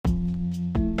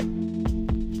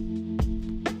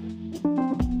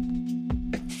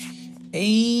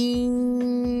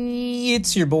Hey,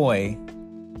 it's your boy,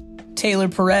 Taylor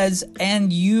Perez,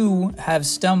 and you have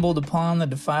stumbled upon the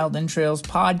Defiled Entrails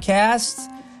podcast.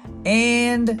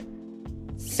 And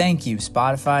thank you,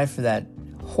 Spotify, for that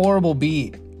horrible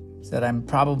beat that I'm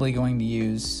probably going to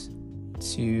use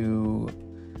to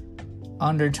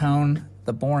undertone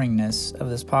the boringness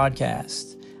of this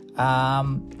podcast.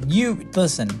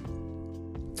 Listen,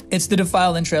 it's the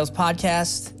Defiled Entrails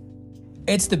podcast.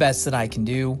 It's the best that I can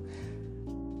do.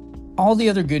 All the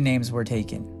other good names were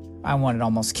taken. I wanted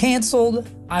Almost Canceled.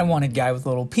 I wanted Guy with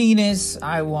Little Penis.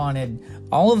 I wanted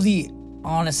all of the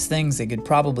honest things that could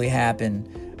probably happen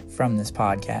from this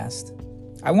podcast.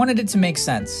 I wanted it to make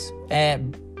sense.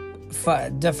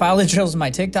 Defiled Entrails is my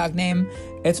TikTok name.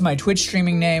 It's my Twitch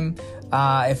streaming name.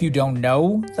 If you don't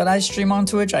know that I stream on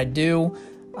Twitch, I do.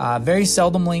 Very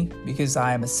seldomly, because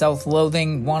I am a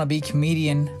self-loathing wannabe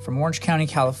comedian from Orange County,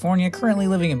 California, currently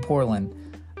living in Portland.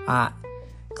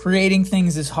 Creating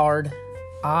things is hard.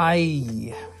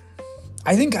 I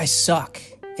think I suck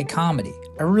at comedy.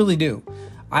 I really do.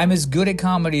 I'm as good at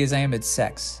comedy as I am at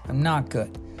sex. I'm not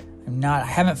good. I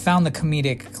haven't found the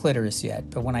comedic clitoris yet,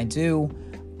 but when I do,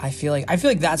 I feel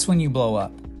like that's when you blow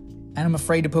up. And I'm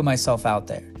afraid to put myself out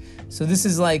there. So this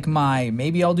is like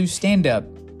maybe I'll do stand-up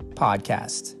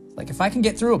podcast. Like if I can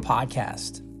get through a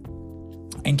podcast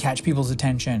and catch people's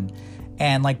attention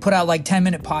and like put out like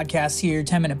 10-minute podcasts here,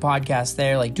 10-minute podcasts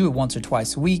there, like do it once or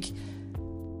twice a week,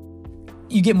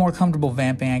 you get more comfortable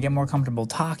vamping, I get more comfortable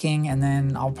talking, and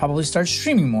then I'll probably start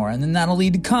streaming more, and then that'll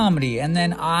lead to comedy, and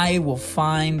then I will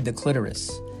find the clitoris.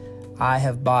 I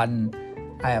have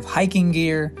hiking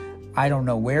gear. I don't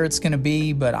know where it's going to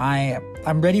be, but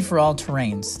I'm ready for all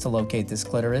terrains to locate this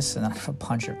clitoris, and I'm going to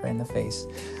punch it right in the face.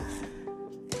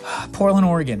 Portland,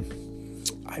 Oregon.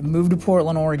 I moved to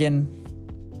Portland, Oregon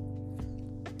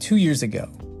 2 years ago,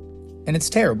 and it's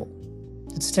terrible.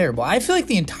 It's terrible. I feel like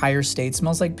the entire state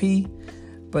smells like pee,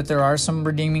 but there are some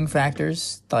redeeming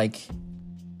factors, like,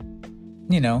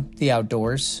 the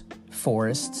outdoors,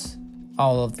 forests,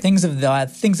 all of things of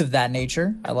that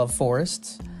nature. I love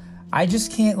forests. I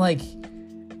just can't,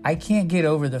 I can't get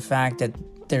over the fact that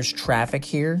there's traffic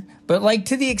here, but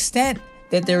to the extent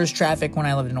that there was traffic when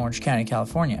I lived in Orange County,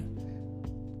 California.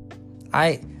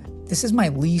 This is my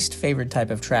least favorite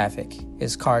type of traffic,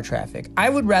 is car traffic. I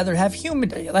would rather have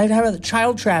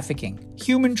child trafficking,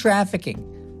 human trafficking.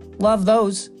 Love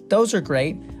those. Those are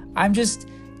great.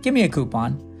 Give me a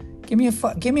coupon. Give me a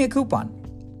coupon.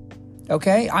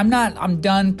 Okay? I'm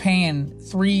done paying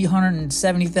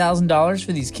 $370,000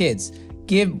 for these kids.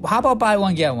 How about buy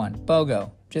one, get one?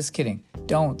 BOGO. Just kidding.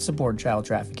 Don't support child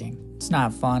trafficking. It's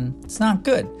not fun. It's not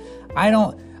good.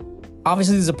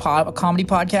 Obviously, this is a comedy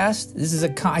podcast.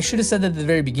 I should have said that at the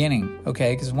very beginning,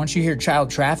 okay? Because once you hear child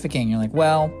trafficking, you're like,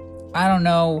 well, I don't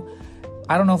know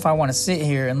if I want to sit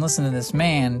here and listen to this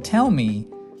man tell me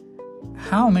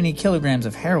how many kilograms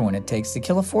of heroin it takes to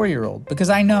kill a 4-year-old. Because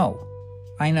I know.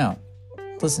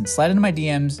 Listen, slide into my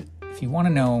DMs if you want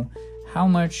to know how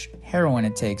much heroin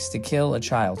it takes to kill a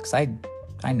child. Because I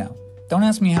know. Don't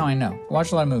ask me how I know. I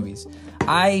watch a lot of movies.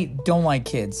 I don't like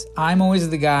kids. I'm always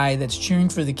the guy that's cheering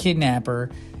for the kidnapper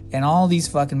in all these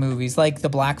fucking movies, like The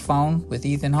Black Phone with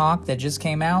Ethan Hawke that just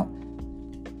came out.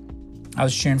 I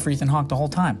was cheering for Ethan Hawke the whole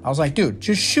time. I was like, dude,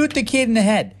 just shoot the kid in the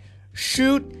head.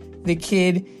 Shoot the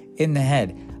kid in the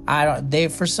head.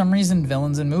 For some reason,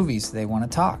 villains in movies, they want to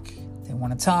talk.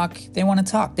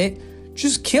 They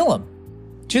just kill him.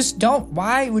 Just don't.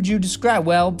 Why would you describe?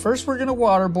 Well, first we're going to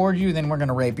waterboard you, then we're going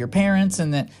to rape your parents,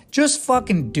 and then just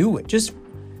fucking do it. Just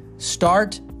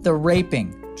start the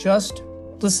raping. Just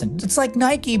listen. It's like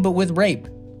Nike, but with rape.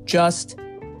 Just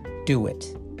do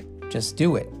it. Just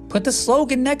do it. Put the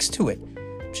slogan next to it.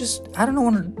 I don't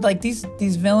know.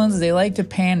 These villains, they like to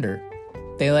pander.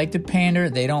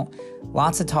 They don't.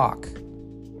 Lots of talk.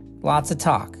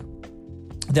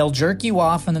 They'll jerk you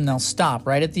off and then they'll stop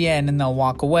right at the end and they'll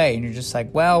walk away. And you're just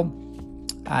like, well,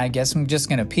 I guess I'm just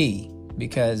going to pee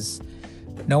because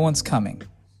no one's coming.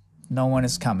 No one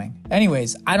is coming.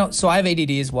 Anyways, so I have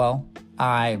ADD as well.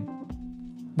 I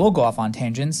will go off on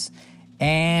tangents.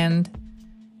 And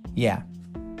yeah.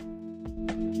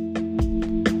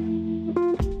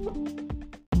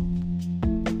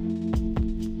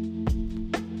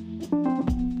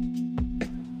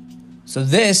 So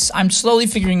I'm slowly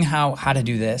figuring how to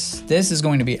do this. This is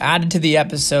going to be added to the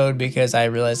episode because I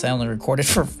realized I only recorded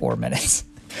for 4 minutes.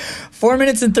 4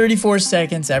 minutes and 34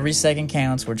 seconds. Every second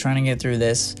counts. We're trying to get through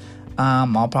this.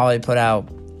 I'll probably put out...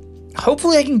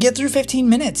 Hopefully I can get through 15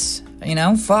 minutes.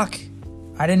 Fuck.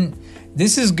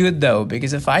 This is good, though,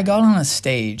 because if I got on a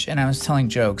stage and I was telling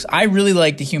jokes... I really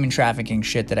like the human trafficking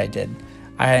shit that I did.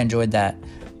 I enjoyed that.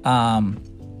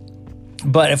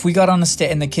 But if we got on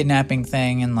in the kidnapping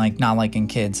thing and like not liking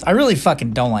kids, I really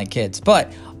fucking don't like kids.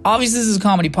 But obviously this is a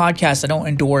comedy podcast. I don't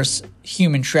endorse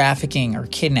human trafficking or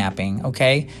kidnapping,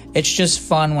 okay? It's just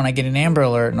fun when I get an Amber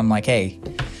Alert and I'm like, hey,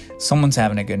 someone's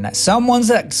having a good night. Someone's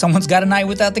got a night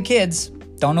without the kids.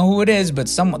 Don't know who it is, but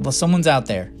someone's out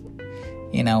there.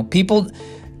 You know, people,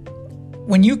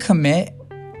 when you commit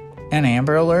an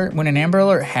Amber Alert, when an Amber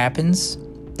Alert happens,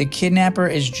 the kidnapper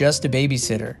is just a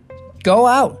babysitter. Go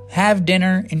out, have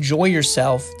dinner, enjoy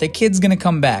yourself. The kid's going to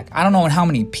come back. I don't know in how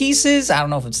many pieces. I don't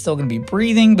know if it's still going to be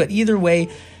breathing, but either way,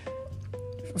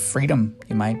 freedom.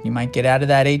 You might get out of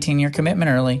that 18-year commitment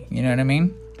early. You know what I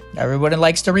mean? Everybody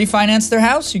likes to refinance their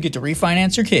house. You get to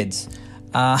refinance your kids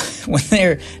when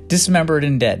they're dismembered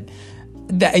and dead.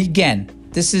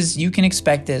 You can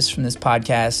expect this from this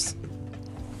podcast.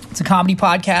 It's a comedy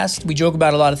podcast. We joke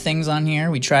about a lot of things on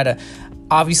here. We try to,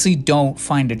 obviously, don't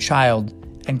find a child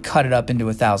and cut it up into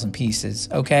 1,000 pieces,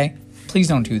 okay? Please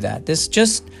don't do that.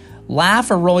 Just laugh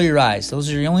or roll your eyes.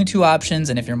 Those are your only two options.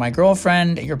 And if you're my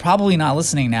girlfriend, you're probably not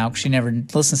listening now because she never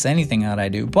listens to anything that I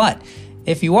do. But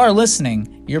if you are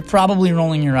listening, you're probably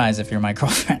rolling your eyes if you're my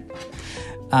girlfriend.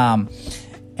 Yeah.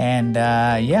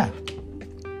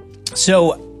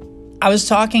 So I was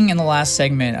talking in the last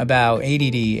segment about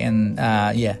ADD and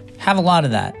have a lot of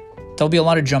that. There'll be a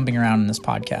lot of jumping around in this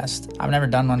podcast. I've never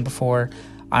done one before.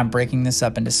 I'm breaking this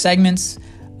up into segments,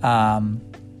 lots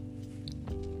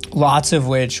of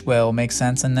which will make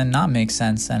sense and then not make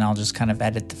sense, and I'll just kind of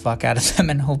edit the fuck out of them,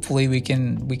 and hopefully we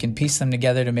can piece them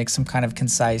together to make some kind of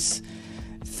concise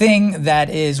thing that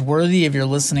is worthy of your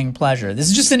listening pleasure. This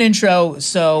is just an intro,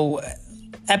 so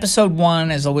episode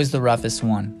 1 is always the roughest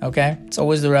one, okay? It's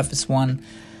always the roughest one.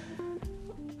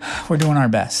 We're doing our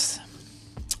best.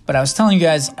 But I was telling you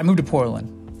guys, I moved to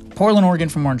Portland, Oregon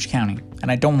from Orange County,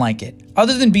 and I don't like it.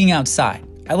 Other than being outside.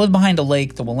 I live behind a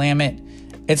lake, the Willamette.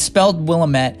 It's spelled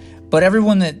Willamette, but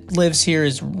everyone that lives here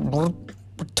is what's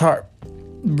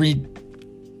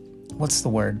the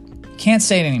word? Can't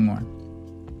say it anymore.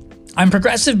 I'm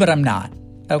progressive, but I'm not.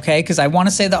 Okay? Because I want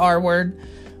to say the R word,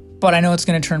 but I know it's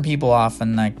going to turn people off,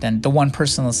 and like then the one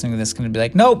person listening to this is going to be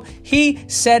like, nope, he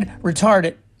said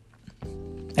retarded.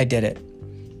 I did it.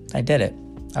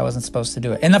 I wasn't supposed to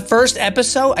do it. In the first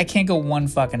episode, I can't go one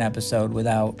fucking episode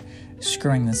without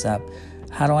screwing this up.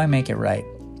 How do I make it right?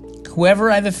 Whoever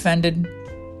I've offended,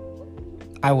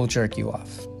 I will jerk you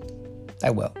off.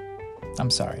 I will. I'm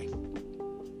sorry.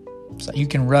 So you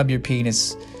can rub your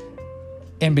penis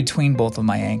in between both of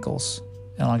my ankles,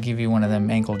 and I'll give you one of them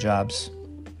ankle jobs.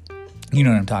 You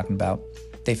know what I'm talking about.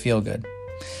 They feel good.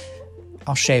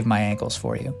 I'll shave my ankles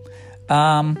for you.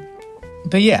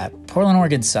 But yeah, Portland,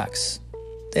 Oregon sucks.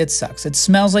 It sucks. It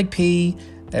smells like pee.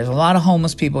 There's a lot of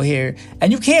homeless people here.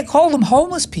 And you can't call them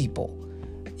homeless people.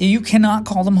 You cannot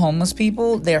call them homeless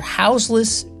people. They're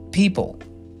houseless people.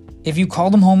 If you call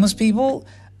them homeless people,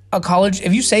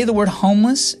 if you say the word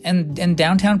homeless in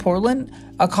downtown Portland,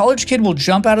 a college kid will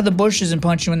jump out of the bushes and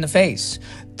punch you in the face.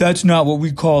 That's not what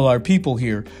we call our people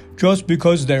here. Just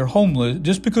because they're homeless,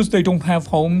 just because they don't have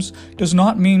homes, does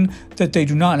not mean that they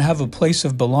do not have a place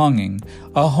of belonging.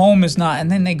 A home is not,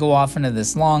 and then they go off into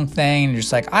this long thing, and you're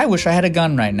just like, I wish I had a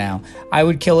gun right now. I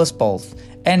would kill us both.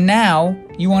 And now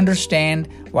you understand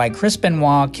why Chris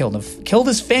Benoit killed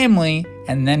his family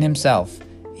and then himself.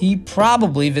 He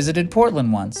probably visited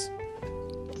Portland once.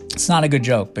 It's not a good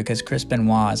joke because Chris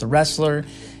Benoit is a wrestler.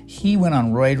 He went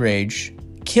on roid rage,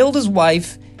 killed his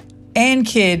wife and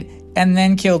kid, and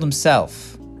then killed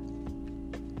himself.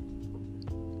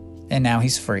 And now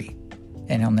he's free.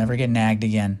 And he'll never get nagged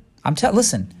again.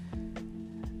 Listen.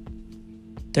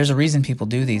 There's a reason people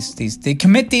do they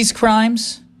commit these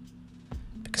crimes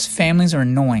because families are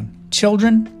annoying.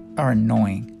 Children are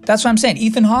annoying. That's what I'm saying.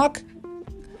 Ethan Hawke,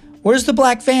 where's the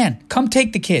black van? Come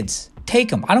take the kids. Take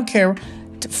them. I don't care.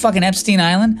 Fucking Epstein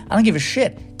Island. I don't give a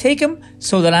shit. Take them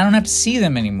so that I don't have to see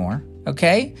them anymore.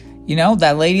 Okay? You know,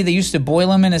 that lady that used to boil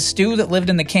them in a stew that lived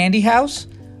in the candy house?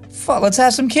 Fuck, let's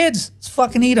have some kids. Let's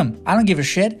fucking eat them. I don't give a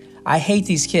shit. I hate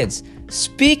these kids.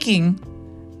 Speaking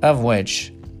of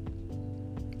which,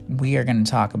 we are going to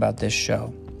talk about this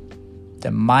show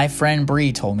that my friend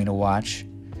Bree told me to watch.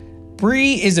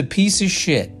 Bree is a piece of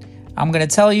shit. I'm going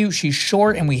to tell you, she's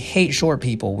short and we hate short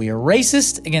people. We are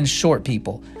racist against short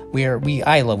people. We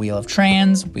love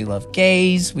trans, we love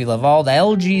gays, we love all the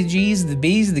LGGs, the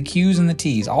Bs, the Qs, and the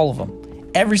Ts, all of them.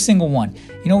 Every single one.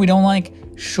 You know what we don't like?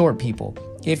 Short people.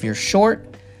 If you're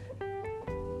short,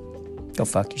 go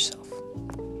fuck yourself.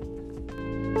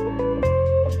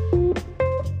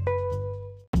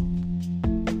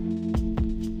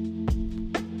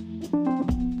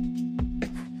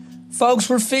 Folks,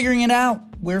 we're figuring it out.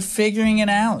 We're figuring it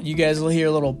out. You guys will hear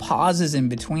little pauses in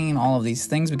between all of these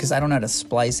things because I don't know how to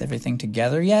splice everything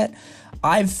together yet.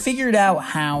 I've figured out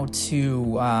how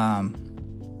to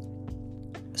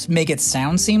make it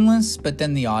sound seamless, but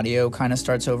then the audio kind of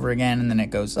starts over again, and then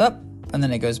it goes up, and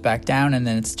then it goes back down, and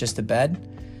then it's just a bed.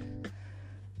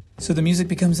 So the music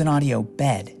becomes an audio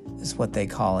bed, is what they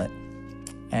call it,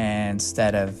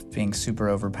 instead of being super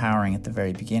overpowering at the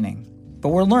very beginning. But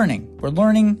we're learning.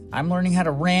 I'm learning how to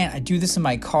rant. I do this in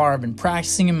my car. I've been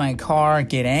practicing in my car.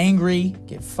 Get angry.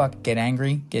 Get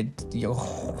angry.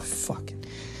 Fucking.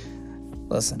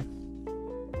 Listen.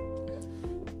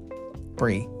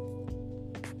 Bree.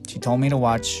 She told me to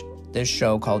watch this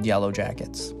show called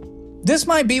Yellowjackets. This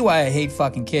might be why I hate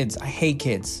fucking kids. I hate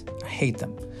kids. I hate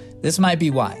them. This might be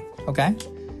why. Okay?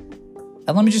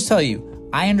 And let me just tell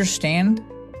you, I understand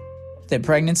that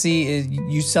pregnancy is,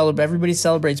 everybody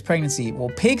celebrates pregnancy. Well,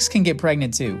 pigs can get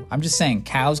pregnant too. I'm just saying,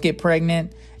 cows get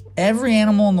pregnant. Every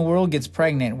animal in the world gets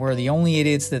pregnant. We're the only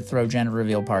idiots that throw gender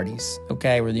reveal parties.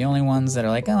 Okay? We're the only ones that are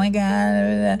like, oh my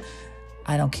God.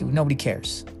 I don't care. Nobody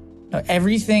cares. No,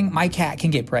 everything, my cat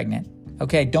can get pregnant.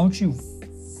 Okay? Don't you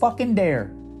fucking dare.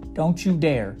 Don't you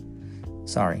dare.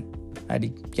 Sorry. I had to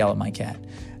yell at my cat.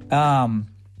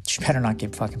 She better not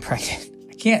get fucking pregnant.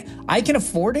 I can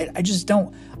afford it. I just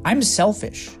don't. I'm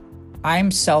selfish. I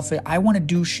want to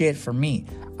do shit for me.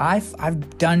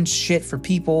 I've done shit for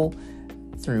people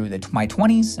through my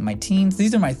 20s and my teens.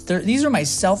 These are my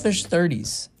selfish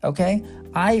 30s, okay?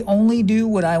 I only do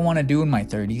what I want to do in my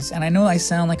 30s, and I know I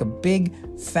sound like a big,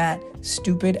 fat,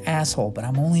 stupid asshole, but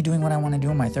I'm only doing what I want to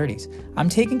do in my 30s. I'm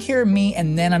taking care of me,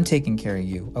 and then I'm taking care of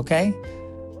you, okay?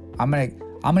 I'm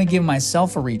gonna give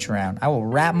myself a reach around. I will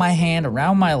wrap my hand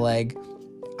around my leg.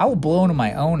 I will blow into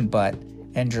my own butt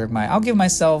and I'll give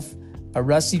myself a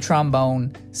rusty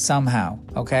trombone somehow,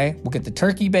 okay? We'll get the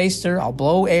turkey baster, I'll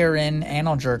blow air in, and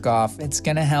I'll jerk off. It's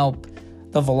gonna help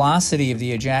the velocity of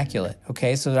the ejaculate,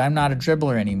 okay? So that I'm not a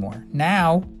dribbler anymore.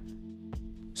 Now,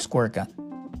 squirt gun.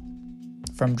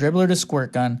 From dribbler to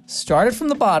squirt gun, started from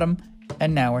the bottom,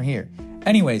 and now we're here.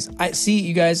 Anyways, I see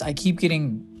you guys, I keep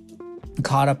getting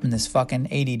caught up in this fucking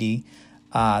ADD.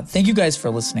 Thank you guys for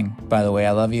listening, by the way.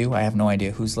 I love you. I have no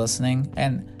idea who's listening.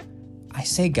 And I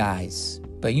say guys,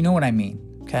 but you know what I mean,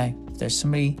 okay? If there's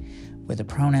somebody with a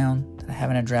pronoun that I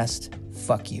haven't addressed,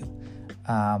 fuck you.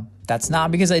 That's not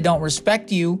because I don't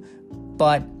respect you,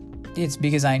 but it's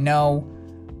because I know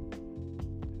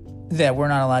that we're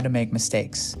not allowed to make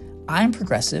mistakes. I'm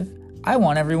progressive. I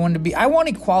want everyone to be... I want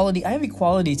equality. I have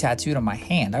equality tattooed on my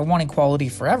hand. I want equality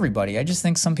for everybody. I just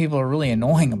think some people are really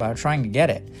annoying about trying to get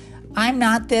it. I'm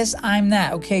not this, I'm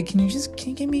that. Okay, can you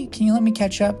let me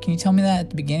catch up? Can you tell me that at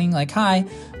the beginning? Like, hi,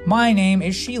 my name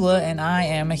is Sheila and I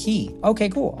am a he. Okay,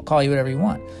 cool. I'll call you whatever you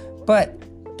want. But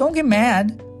don't get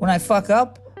mad when I fuck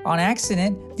up on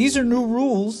accident. These are new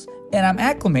rules and I'm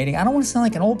acclimating. I don't want to sound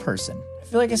like an old person. I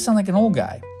feel like I sound like an old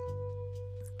guy.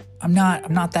 I'm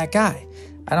not that guy.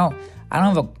 I don't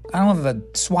have a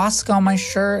swastika on my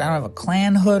shirt. I don't have a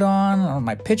Klan hood on. I don't have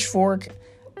my pitchfork.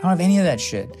 I don't have any of that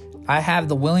shit. I have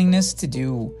the willingness to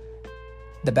do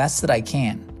the best that I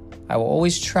can. I will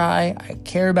always try. I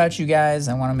care about you guys.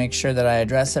 I want to make sure that I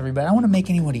address everybody. I don't want to make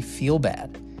anybody feel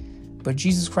bad. But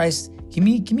Jesus Christ, give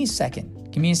me a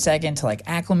second. Give me a second to like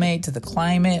acclimate to the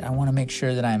climate. I want to make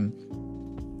sure that I'm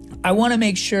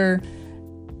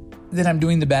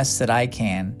doing the best that I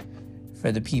can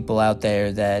for the people out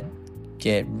there that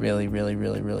get really, really,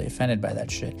 really, really offended by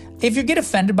that shit. If you get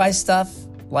offended by stuff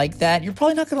like that, you're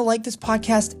probably not going to like this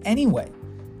podcast anyway,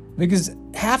 because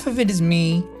half of it is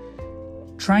me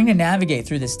trying to navigate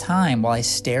through this time while I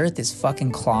stare at this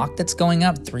fucking clock that's going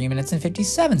up 3 minutes and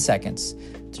 57 seconds,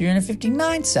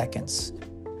 359 seconds.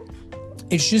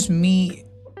 It's just me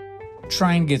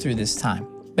trying to get through this time.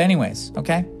 But anyways,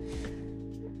 okay?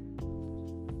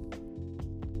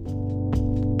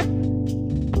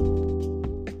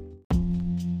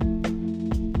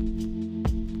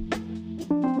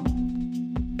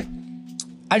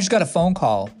 I just got a phone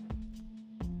call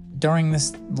during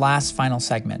this last final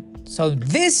segment. So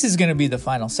this is going to be the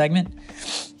final segment.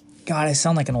 God, I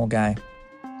sound like an old guy.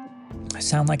 I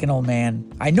sound like an old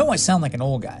man. I know I sound like an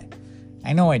old guy.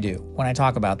 I know I do when I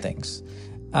talk about things.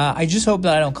 I just hope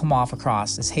that I don't come off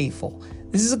across as hateful.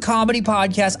 This is a comedy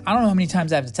podcast. I don't know how many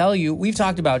times I have to tell you. We've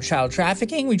talked about child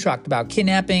trafficking. We talked about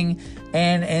kidnapping.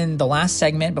 And in the last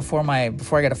segment before I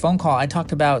got a phone call, I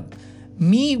talked about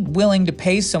me willing to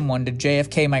pay someone to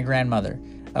JFK my grandmother,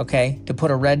 okay, to put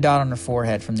a red dot on her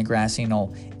forehead from the grassy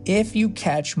knoll. If you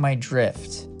catch my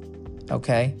drift,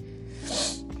 okay?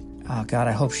 Oh God,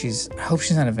 I hope she's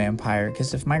not a vampire,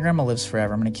 because if my grandma lives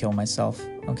forever, I'm gonna kill myself.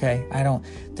 Okay?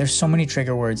 There's so many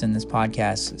trigger words in this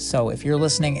podcast. So if you're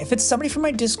listening, if it's somebody from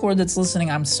my Discord that's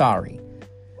listening, I'm sorry.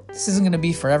 This isn't gonna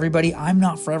be for everybody. I'm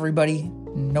not for everybody.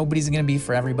 Nobody's gonna be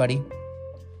for everybody.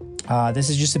 This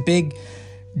is just a big,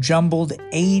 jumbled,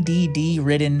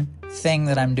 ADD-ridden thing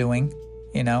that I'm doing.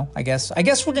 You know, I guess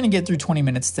we're gonna get through 20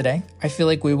 minutes today. I feel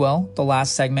like we will. The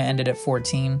last segment ended at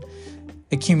 14.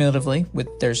 Accumulatively,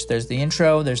 there's the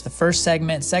intro, there's the first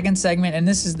segment, second segment, and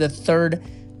this is the third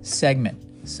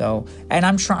segment. So, and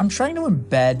I'm trying to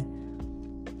embed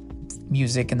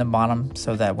music in the bottom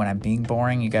so that when I'm being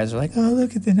boring, you guys are like, oh,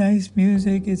 look at the nice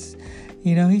music. It's,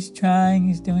 you know, he's trying,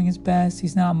 he's doing his best.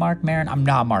 He's not Mark Maron. I'm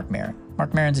not Mark Maron.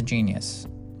 Mark Maron's a genius.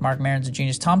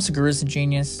 Tom Segura's a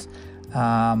genius.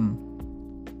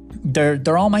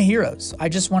 They're all my heroes. I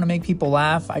just want to make people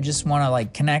laugh. I just want to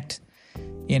like connect.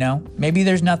 You know, maybe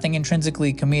there's nothing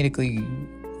comedically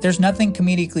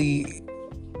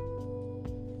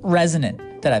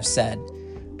resonant that I've said,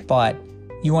 but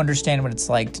you understand what it's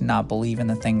like to not believe in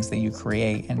the things that you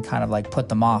create and kind of like put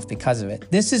them off because of it.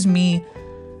 This is me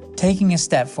taking a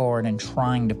step forward and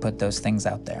trying to put those things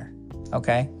out there.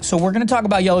 Okay. So we're going to talk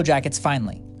about Yellowjackets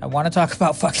finally. I want to talk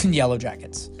about fucking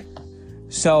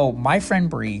Yellowjackets. So my friend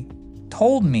Bree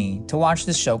told me to watch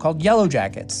this show called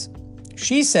Yellowjackets.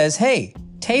 She says, hey,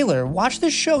 Taylor, watch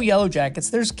this show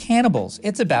Yellowjackets. There's cannibals.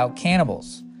 It's about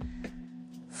cannibals.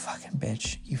 Fucking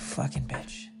bitch. You fucking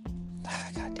bitch.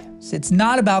 Goddamn.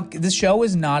 This show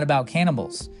is not about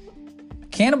cannibals.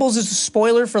 Cannibals is a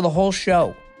spoiler for the whole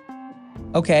show.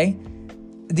 Okay?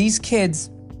 These kids,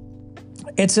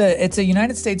 it's a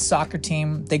United States soccer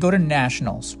team. They go to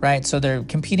nationals, right? So they're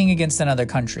competing against another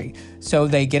country. So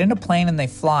they get in a plane and they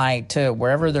fly to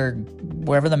wherever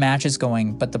the match is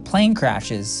going, but the plane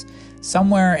crashes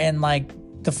somewhere in like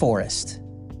the forest.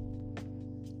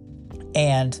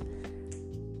 And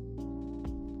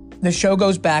the show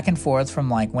goes back and forth from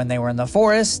like when they were in the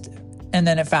forest, and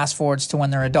then it fast forwards to when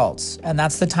they're adults. And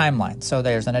that's the timeline. So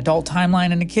there's an adult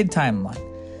timeline and a kid timeline.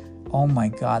 Oh my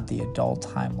God, the adult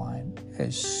timeline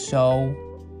is so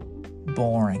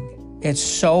boring. It's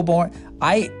so boring.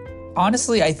 I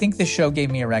think the show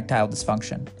gave me erectile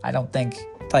dysfunction. I don't think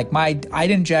I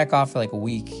didn't jack off for like a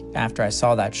week after I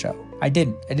saw that show. I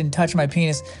didn't touch my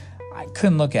penis. I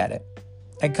couldn't look at it.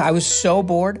 I was so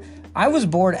bored. I was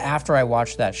bored after I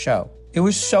watched that show. It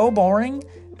was so boring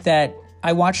that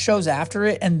I watched shows after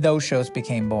it and those shows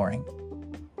became boring.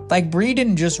 Like Brie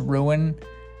didn't just ruin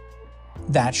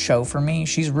that show for me.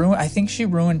 I think she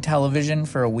ruined television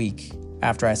for a week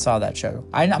after I saw that show.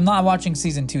 I'm not watching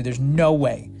season 2. There's no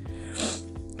way.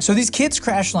 So these kids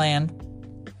crash land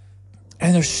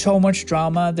and there's so much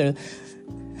drama.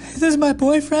 This is my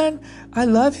boyfriend. I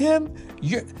love him.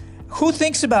 Who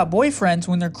thinks about boyfriends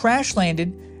when they're crash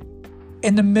landed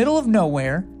in the middle of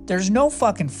nowhere? There's no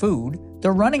fucking food.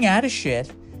 They're running out of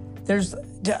shit.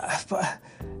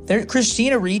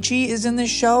 Christina Ricci is in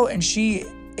this show, and she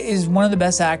is one of the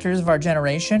best actors of our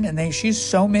generation, and she's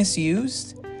so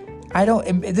misused.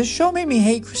 This show made me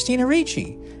hate Christina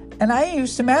Ricci, and I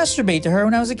used to masturbate to her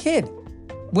when I was a kid.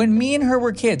 When me and her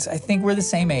were kids, I think we're the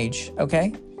same age,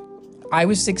 okay? I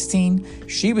was 16,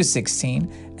 she was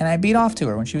 16, and I beat off to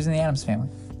her when she was in the Addams Family,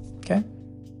 okay?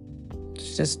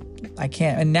 It's just, I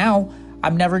can't. And now,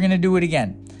 I'm never going to do it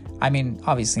again. I mean,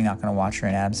 obviously not going to watch her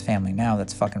in Addams Family now.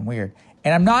 That's fucking weird.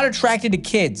 And I'm not attracted to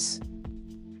kids.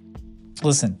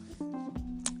 Listen,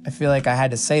 I feel like I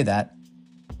had to say that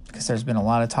because there's been a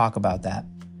lot of talk about that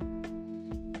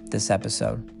this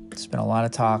episode. There's been a lot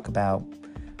of talk about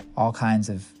all kinds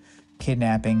of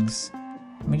kidnappings.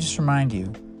 Let me just remind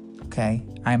you, okay?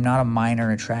 I am not a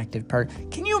minor attracted person.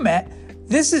 Can you imagine?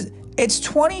 It's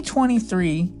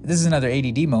 2023. This is another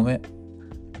ADD moment.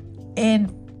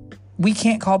 And we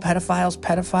can't call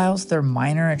pedophiles. They're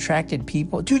minor attracted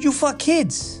people. Dude, you fuck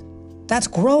kids. That's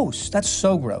gross. That's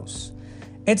so gross.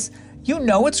 It's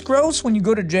gross when you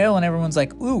go to jail and everyone's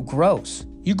like, ooh, gross.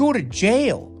 You go to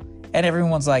jail and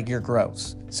everyone's like, you're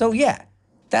gross. So yeah,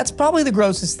 that's probably the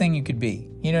grossest thing you could be.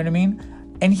 You know what I mean?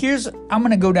 And I'm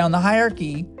going to go down the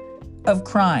hierarchy of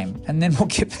crime, and then we'll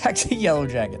get back to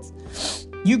Yellowjackets.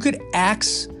 You could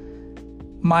axe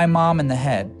my mom in the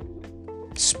head,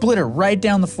 split her right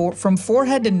down from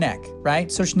forehead to neck,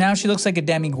 right? So now she looks like a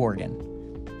demigorgon.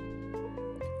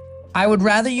 I would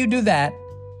rather you do that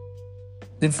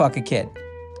than fuck a kid.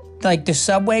 Like the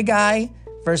Subway guy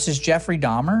versus Jeffrey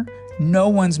Dahmer, no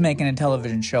one's making a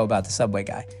television show about the Subway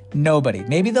guy. Nobody.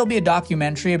 Maybe there'll be a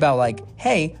documentary about like,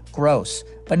 hey, gross.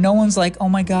 But no one's like, oh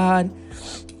my God,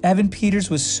 Evan Peters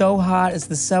was so hot as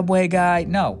the Subway guy.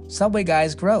 No, Subway guy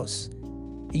is gross.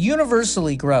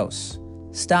 Universally gross.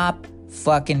 Stop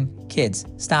fucking kids.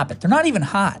 Stop it. They're not even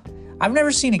hot. I've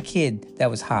never seen a kid that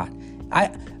was hot.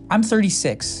 I'm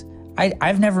 36.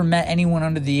 I've never met anyone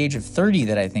under the age of 30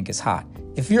 that I think is hot.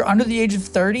 If you're under the age of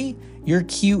 30, you're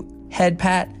cute, head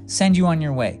pat, send you on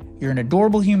your way. You're an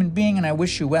adorable human being and I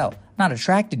wish you well. I'm not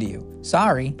attracted to you.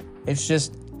 Sorry. It's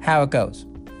just how it goes.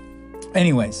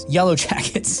 Anyways,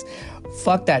 Yellowjackets.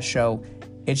 Fuck that show.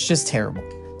 It's just terrible.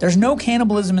 There's no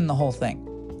cannibalism in the whole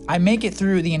thing. I make it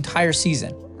through the entire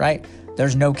season, right?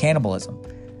 There's no cannibalism.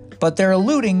 But they're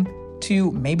alluding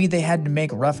to maybe they had to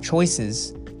make rough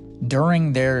choices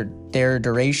during their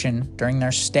duration, during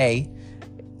their stay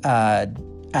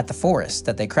at the forest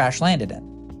that they crash landed in.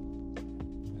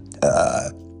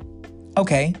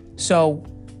 Okay, so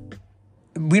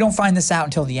we don't find this out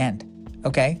until the end,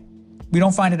 okay? We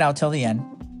don't find it out till the end.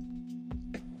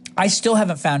 I still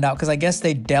haven't found out because I guess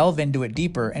they delve into it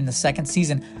deeper in the second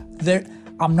season.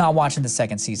 I'm not watching the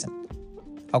second season.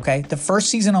 Okay, the first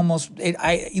season I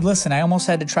almost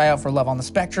had to try out for Love on the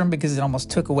Spectrum because it almost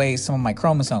took away some of my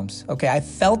chromosomes. Okay, I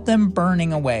felt them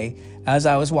burning away as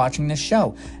I was watching this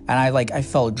show. And I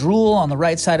felt drool on the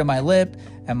right side of my lip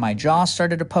and my jaw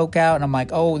started to poke out. And I'm like,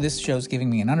 oh, this show's giving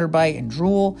me an underbite and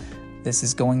drool. This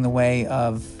is going the way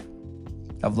of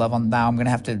Love on, now I'm going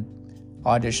to have to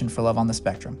audition for Love on the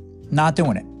Spectrum. Not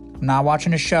doing it. I'm not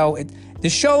watching a show. The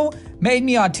show made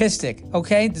me autistic,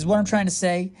 okay? This is what I'm trying to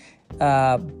say.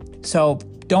 So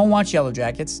don't watch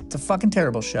Yellowjackets. It's a fucking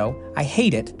terrible show. I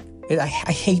hate it. I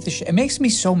hate the show. It makes me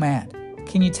so mad.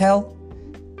 Can you tell?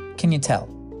 Can you tell?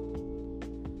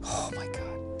 Oh my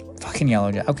God. Fucking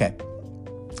Yellowjackets. Okay.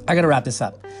 I gotta wrap this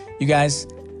up. You guys,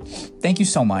 thank you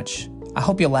so much. I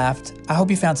hope you laughed. I hope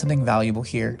you found something valuable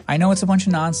here. I know it's a bunch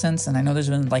of nonsense, and I know there's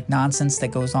been nonsense that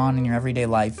goes on in your everyday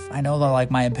life. I know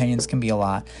that my opinions can be a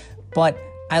lot, but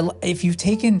if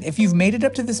you've made it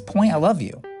up to this point, I love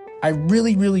you. I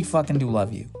really, really fucking do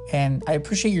love you. And I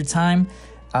appreciate your time.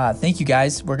 Thank you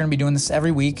guys. We're going to be doing this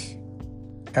every week.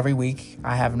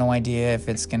 I have no idea if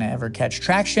it's going to ever catch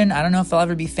traction. I don't know if I'll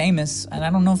ever be famous. And I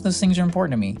don't know if those things are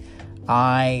important to me.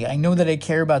 I know that I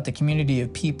care about the community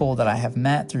of people that I have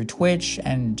met through Twitch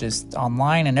and just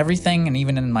online and everything. And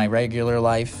even in my regular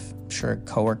life, I'm sure a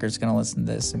coworker's going to listen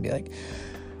to this and be like,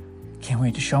 can't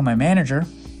wait to show my manager.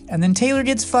 And then Taylor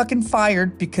gets fucking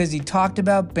fired because he talked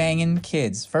about banging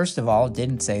kids. First of all,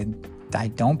 didn't say I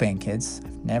don't bang kids.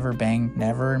 I've never banged,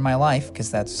 never in my life, because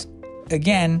that's,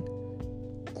 again,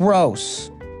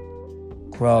 gross.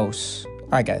 Gross. All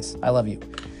right, guys, I love you.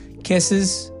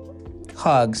 Kisses,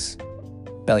 hugs,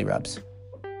 belly rubs.